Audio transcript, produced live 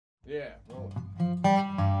Yeah, roll it.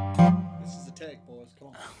 This is a take, boys. Come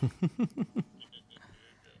on.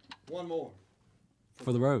 One more.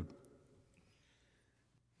 For the road.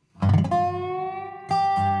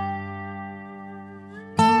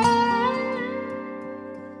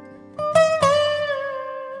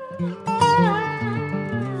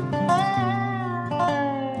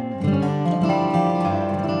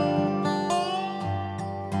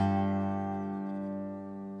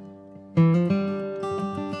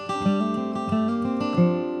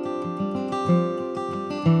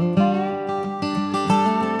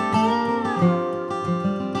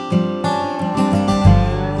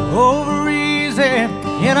 Over easy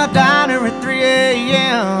in a diner at 3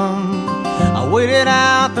 a.m. I waited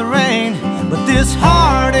out the rain, but this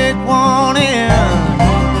heartache won't end.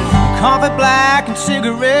 Coffee black and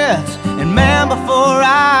cigarettes, and man, before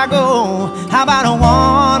I go, how about a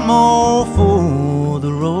one more for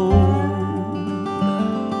the road?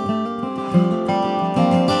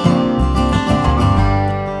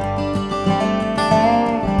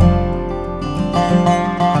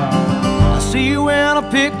 See you in a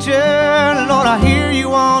picture, Lord, I hear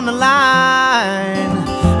you on the line.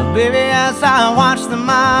 Baby, as I watch the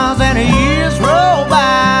miles and the years roll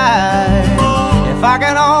by, if I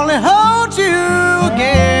could only hold you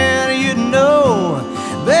again, you'd know,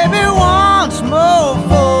 baby, once more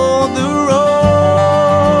for the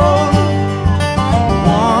road.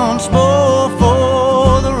 Once more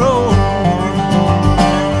for the road.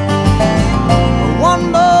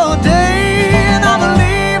 One more day and I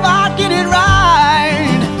believe I'd get it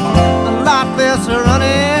right. A lot less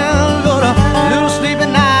running, Lord, a little sleep at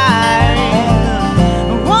night.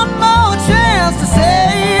 One more chance to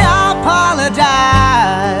say I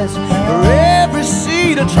apologize for every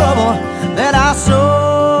seed of trouble that I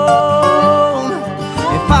sowed.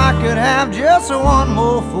 If I could have just one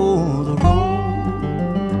more for the road.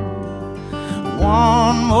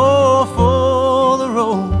 One more for the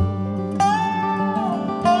road.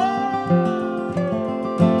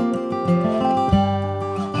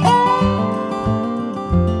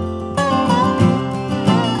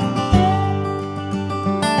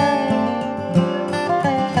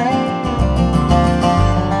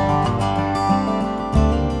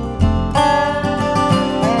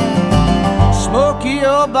 Smoky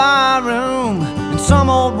old barroom in some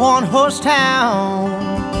old one-horse town.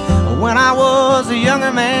 When I was a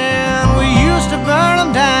younger man, we used to burn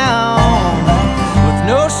them down. With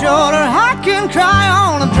no shoulder, I can cry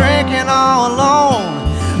on and drinking all alone.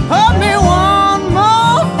 Put me one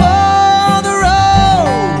more for the road.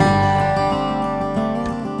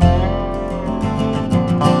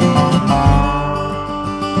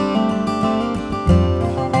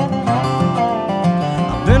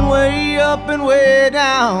 I've been way up and way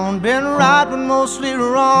down, been right but mostly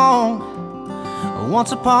wrong.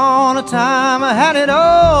 Once upon a time I had it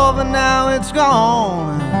all, but now it's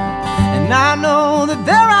gone. And I know that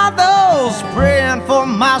there are those praying for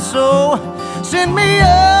my soul. Send me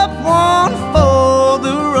up one for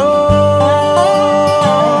the road.